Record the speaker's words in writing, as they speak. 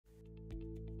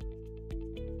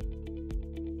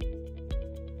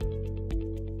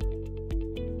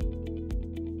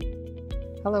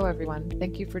Hello everyone,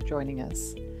 thank you for joining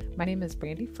us. My name is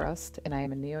Brandy Frost and I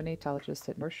am a neonatologist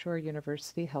at North Shore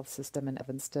University Health System in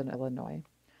Evanston, Illinois.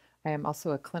 I am also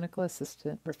a clinical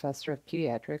assistant professor of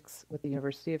pediatrics with the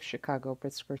University of Chicago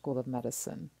Pritzker School of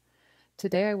Medicine.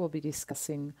 Today I will be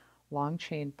discussing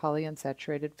long-chain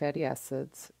polyunsaturated fatty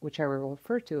acids, which I will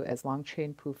refer to as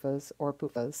long-chain PUFAs or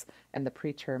PUFAs, and the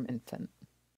preterm infant.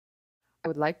 I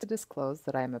would like to disclose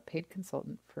that I am a paid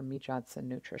consultant for Mead Johnson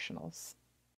Nutritionals.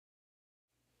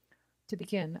 To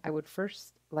begin, I would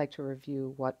first like to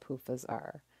review what PUFAs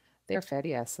are. They are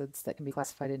fatty acids that can be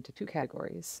classified into two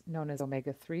categories, known as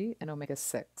omega-3 and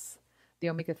omega-6. The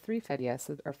omega-3 fatty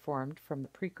acids are formed from the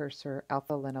precursor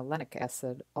alpha-linolenic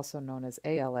acid, also known as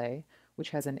ALA, which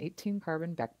has an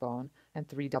 18-carbon backbone and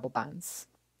 3 double bonds.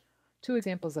 Two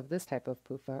examples of this type of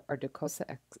PUFA are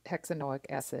docosahexaenoic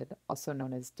acid, also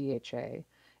known as DHA,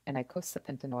 and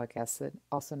icosapentaenoic acid,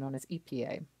 also known as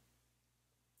EPA.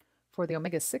 For the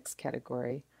omega-6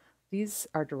 category, these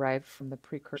are derived from the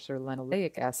precursor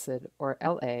linoleic acid, or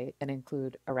LA, and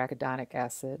include arachidonic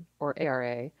acid, or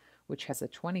ARA, which has a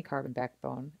 20-carbon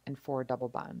backbone and 4 double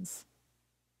bonds.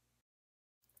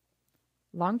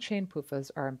 Long-chain PUFAs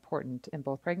are important in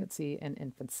both pregnancy and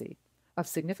infancy. Of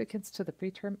significance to the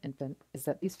preterm infant is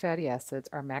that these fatty acids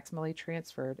are maximally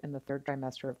transferred in the third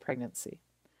trimester of pregnancy.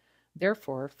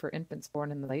 Therefore, for infants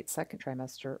born in the late second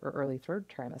trimester or early third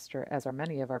trimester, as are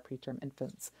many of our preterm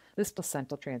infants, this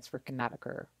placental transfer cannot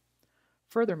occur.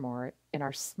 Furthermore, in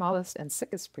our smallest and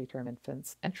sickest preterm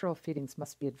infants, enteral feedings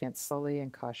must be advanced slowly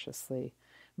and cautiously,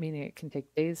 meaning it can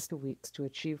take days to weeks to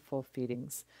achieve full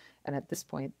feedings, and at this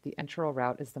point, the enteral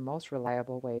route is the most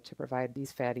reliable way to provide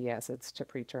these fatty acids to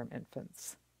preterm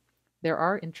infants. There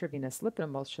are intravenous lipid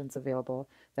emulsions available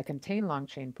that contain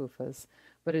long-chain PUFAs,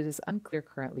 but it is unclear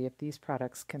currently if these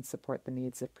products can support the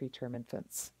needs of preterm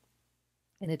infants.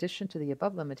 In addition to the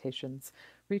above limitations,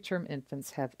 preterm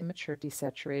infants have immature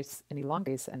desaturase and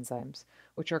elongase enzymes,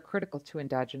 which are critical to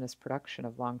endogenous production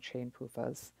of long-chain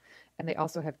PUFAs, and they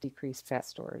also have decreased fat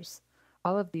stores.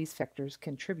 All of these factors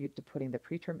contribute to putting the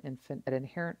preterm infant at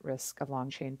inherent risk of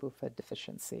long-chain PUFA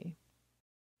deficiency.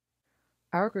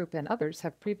 Our group and others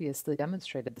have previously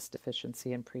demonstrated this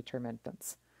deficiency in preterm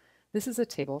infants. This is a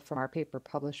table from our paper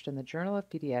published in the Journal of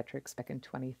Pediatrics back in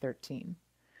 2013.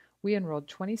 We enrolled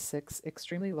 26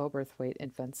 extremely low birth weight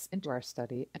infants into our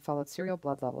study and followed serial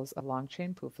blood levels of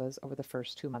long-chain PUFAs over the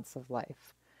first 2 months of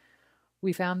life.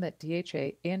 We found that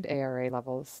DHA and ARA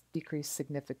levels decreased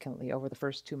significantly over the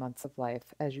first 2 months of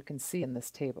life, as you can see in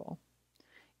this table.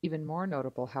 Even more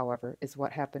notable, however, is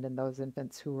what happened in those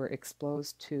infants who were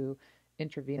exposed to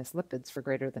intravenous lipids for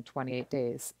greater than 28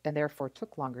 days, and therefore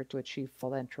took longer to achieve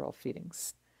full enteral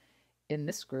feedings. In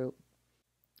this group,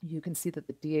 you can see that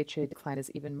the DHA decline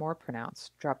is even more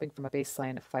pronounced, dropping from a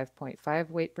baseline of 5.5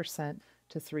 weight percent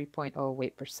to 3.0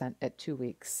 weight percent at 2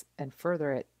 weeks, and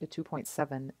further at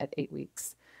 2.7 at 8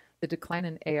 weeks. The decline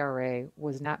in ARA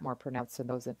was not more pronounced in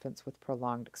those infants with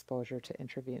prolonged exposure to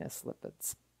intravenous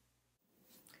lipids.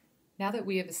 Now that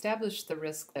we have established the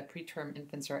risk that preterm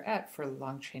infants are at for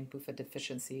long-chain PUFA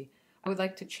deficiency, I would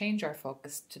like to change our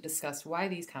focus to discuss why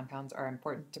these compounds are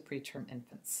important to preterm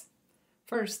infants.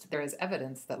 First, there is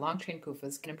evidence that long-chain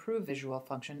PUFAs can improve visual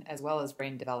function as well as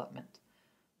brain development.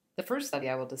 The first study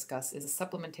I will discuss is a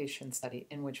supplementation study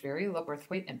in which very low birth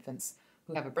weight infants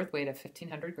who have a birth weight of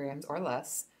 1,500 grams or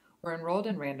less were enrolled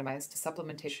and randomized to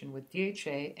supplementation with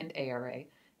DHA and ARA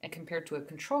and compared to a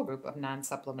control group of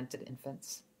non-supplemented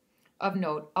infants. Of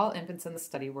note, all infants in the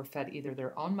study were fed either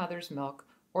their own mother's milk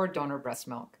or donor breast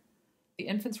milk. The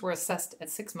infants were assessed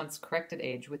at 6 months corrected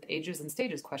age with Ages and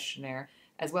Stages questionnaire,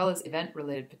 as well as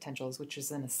event-related potentials, which is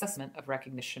an assessment of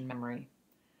recognition memory.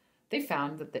 They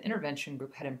found that the intervention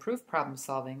group had improved problem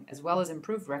solving as well as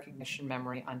improved recognition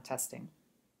memory on testing.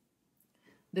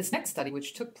 This next study,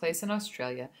 which took place in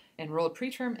Australia, enrolled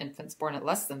preterm infants born at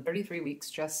less than 33 weeks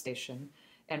gestation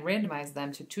and randomized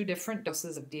them to 2 different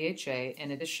doses of DHA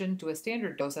in addition to a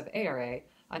standard dose of ARA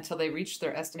until they reached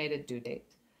their estimated due date.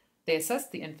 They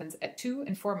assessed the infants at 2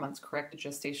 and 4 months corrected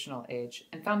gestational age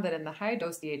and found that in the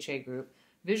high-dose DHA group,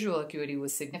 visual acuity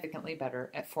was significantly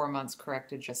better at 4 months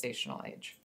corrected gestational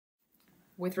age.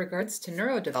 With regards to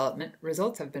neurodevelopment,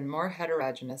 results have been more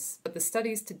heterogeneous, but the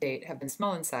studies to date have been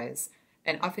small in size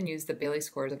and often use the Bayley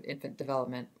scores of infant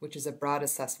development, which is a broad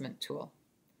assessment tool.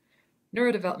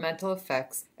 Neurodevelopmental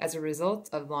effects as a result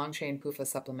of long-chain PUFA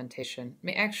supplementation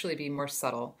may actually be more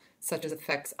subtle, such as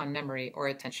effects on memory or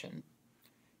attention.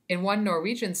 In one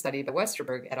Norwegian study by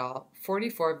Westerberg et al.,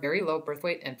 44 very low birth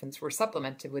weight infants were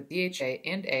supplemented with DHA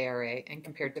and ARA and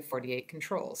compared to 48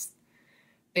 controls.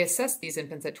 They assessed these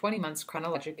infants at 20 months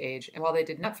chronologic age, and while they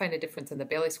did not find a difference in the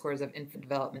Bailey scores of infant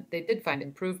development, they did find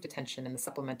improved attention in the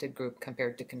supplemented group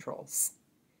compared to controls.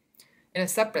 In a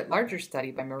separate, larger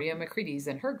study by Maria Macreades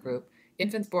and her group,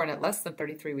 infants born at less than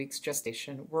 33 weeks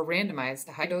gestation were randomized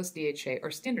to high-dose DHA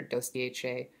or standard-dose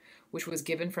DHA, which was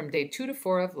given from day 2 to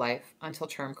 4 of life until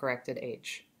term-corrected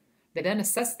age. They then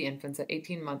assessed the infants at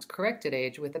 18 months corrected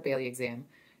age with a Bailey exam,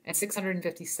 and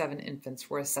 657 infants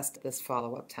were assessed at this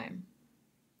follow-up time.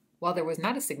 While there was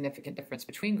not a significant difference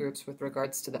between groups with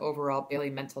regards to the overall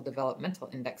Bailey Mental Developmental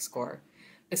Index score,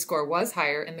 the score was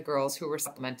higher in the girls who were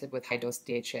supplemented with high-dose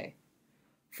DHA.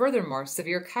 Furthermore,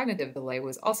 severe cognitive delay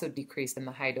was also decreased in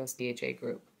the high-dose DHA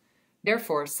group.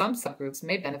 Therefore, some subgroups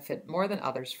may benefit more than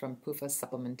others from PUFA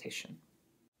supplementation.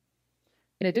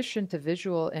 In addition to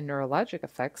visual and neurologic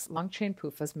effects, long-chain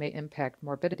PUFAs may impact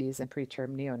morbidities in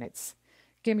preterm neonates.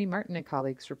 Gammy Martin and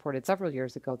colleagues reported several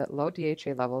years ago that low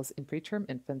DHA levels in preterm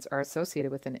infants are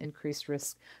associated with an increased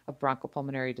risk of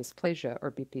bronchopulmonary dysplasia,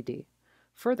 or BPD.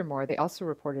 Furthermore, they also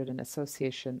reported an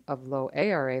association of low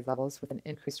ARA levels with an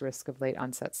increased risk of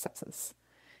late-onset sepsis.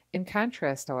 In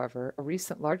contrast, however, a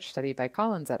recent large study by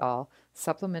Collins et al.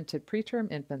 Supplemented preterm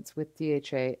infants with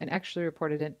DHA and actually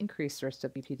reported an increased risk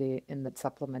of BPD in the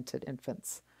supplemented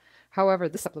infants. However,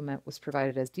 this supplement was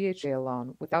provided as DHA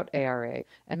alone without ARA,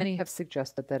 and many have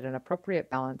suggested that an appropriate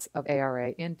balance of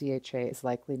ARA and DHA is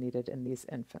likely needed in these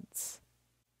infants.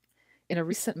 In a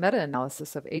recent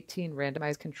meta-analysis of 18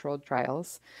 randomized controlled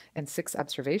trials and 6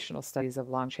 observational studies of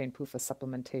long-chain PUFA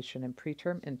supplementation in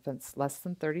preterm infants less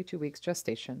than 32 weeks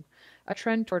gestation, a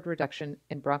trend toward reduction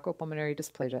in bronchopulmonary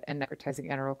dysplasia and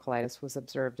necrotizing enterocolitis was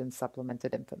observed in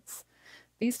supplemented infants.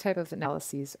 These type of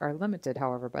analyses are limited,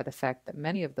 however, by the fact that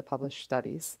many of the published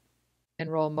studies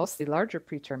enroll mostly larger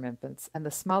preterm infants, and the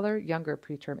smaller, younger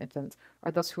preterm infants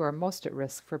are those who are most at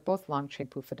risk for both long-chain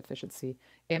PUFA deficiency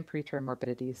and preterm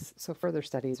morbidities, so further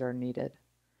studies are needed.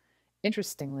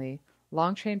 Interestingly,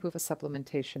 long-chain PUFA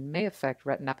supplementation may affect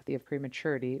retinopathy of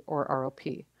prematurity, or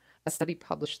ROP. A study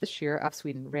published this year out of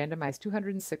Sweden randomized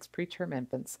 206 preterm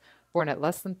infants born at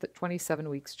less than 27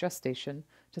 weeks gestation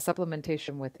to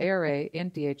supplementation with ARA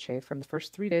and DHA from the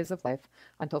first 3 days of life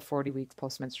until 40 weeks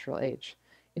postmenstrual age.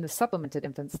 In the supplemented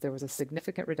infants, there was a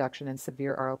significant reduction in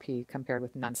severe ROP compared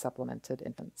with non-supplemented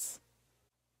infants.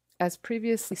 As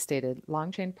previously stated,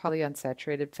 long-chain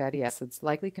polyunsaturated fatty acids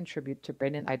likely contribute to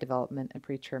brain and eye development in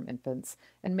preterm infants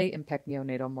and may impact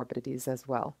neonatal morbidities as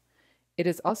well. It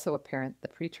is also apparent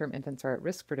that preterm infants are at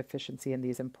risk for deficiency in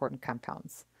these important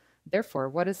compounds. Therefore,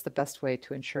 what is the best way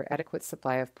to ensure adequate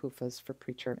supply of PUFAs for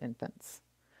preterm infants?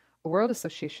 A World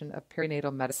Association of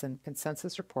Perinatal Medicine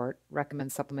consensus report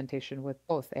recommends supplementation with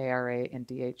both ARA and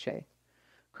DHA.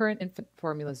 Current infant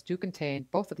formulas do contain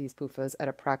both of these PUFAs at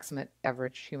approximate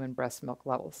average human breast milk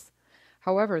levels.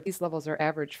 However, these levels are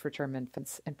average for term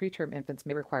infants, and preterm infants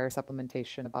may require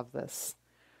supplementation above this.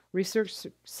 Research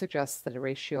suggests that a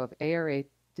ratio of ARA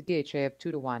to DHA of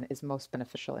 2 to 1 is most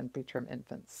beneficial in preterm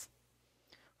infants.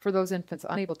 For those infants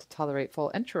unable to tolerate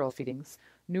full enteral feedings,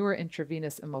 newer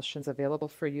intravenous emulsions available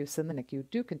for use in the NICU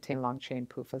do contain long-chain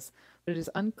PUFAs, but it is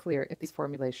unclear if these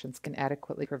formulations can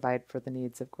adequately provide for the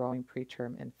needs of growing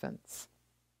preterm infants.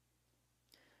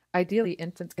 Ideally,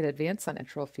 infants can advance on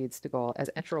enteral feeds to goal,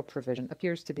 as enteral provision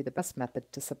appears to be the best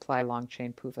method to supply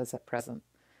long-chain PUFAs at present.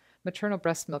 Maternal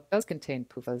breast milk does contain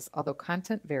PUFAs, although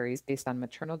content varies based on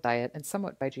maternal diet and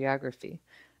somewhat by geography,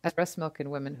 as breast milk in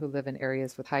women who live in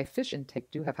areas with high fish intake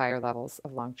do have higher levels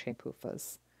of long-chain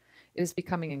PUFAs. It is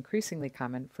becoming increasingly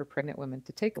common for pregnant women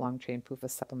to take long-chain PUFA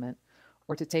supplement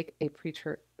or to take a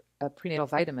prenatal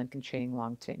vitamin containing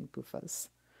long-chain PUFAs.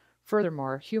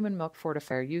 Furthermore, human milk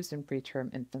fortifier used in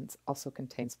preterm infants also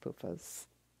contains PUFAs.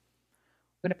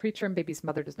 When a preterm baby's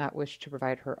mother does not wish to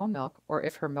provide her own milk, or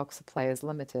if her milk supply is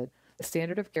limited, the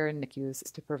standard of care in NICUs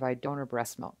is to provide donor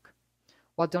breast milk.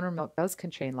 While donor milk does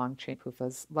contain long-chain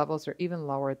PUFAs, levels are even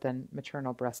lower than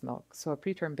maternal breast milk, so a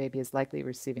preterm baby is likely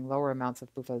receiving lower amounts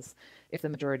of PUFAs if the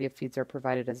majority of feeds are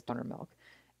provided as donor milk,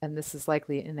 and this is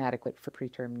likely inadequate for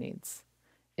preterm needs.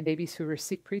 In babies who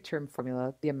receive preterm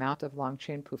formula, the amount of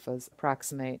long-chain PUFAs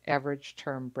approximate average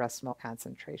term breast milk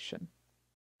concentration.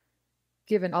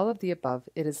 Given all of the above,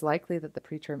 it is likely that the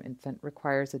preterm infant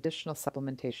requires additional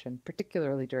supplementation,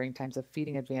 particularly during times of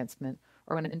feeding advancement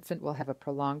or when an infant will have a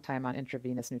prolonged time on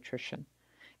intravenous nutrition.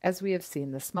 As we have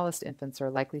seen, the smallest infants are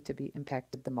likely to be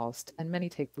impacted the most, and many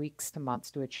take weeks to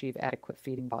months to achieve adequate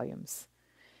feeding volumes.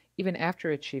 Even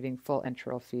after achieving full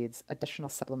enteral feeds, additional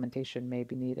supplementation may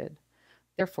be needed.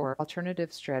 Therefore,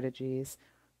 alternative strategies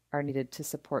are needed to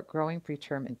support growing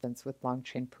preterm infants with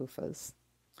long-chain PUFAs.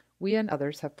 We and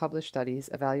others have published studies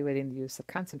evaluating the use of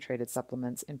concentrated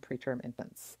supplements in preterm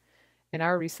infants. In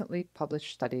our recently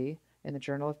published study in the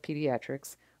Journal of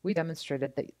Pediatrics, we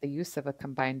demonstrated that the use of a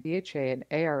combined DHA and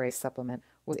ARA supplement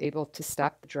was able to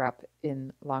stop the drop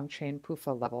in long-chain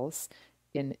PUFA levels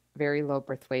in very low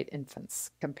birth weight infants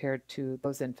compared to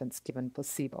those infants given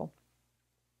placebo.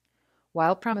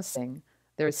 While promising,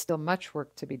 there is still much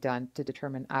work to be done to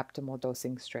determine optimal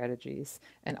dosing strategies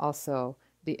and also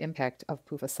the impact of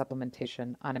PUFA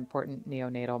supplementation on important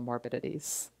neonatal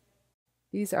morbidities.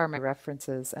 These are my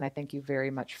references, and I thank you very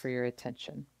much for your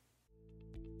attention.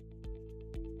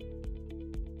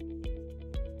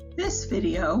 This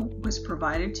video was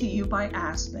provided to you by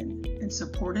ASPEN and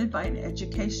supported by an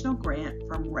educational grant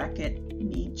from Reckitt,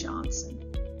 Mead Johnson.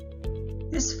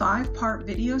 This 5-part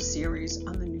video series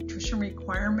on the nutrition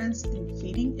requirements and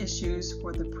feeding issues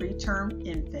for the preterm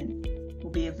infant will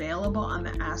be available on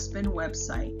the ASPEN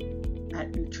website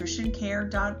at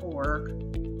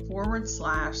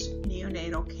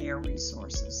nutritioncare.org/neonatal care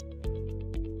resources.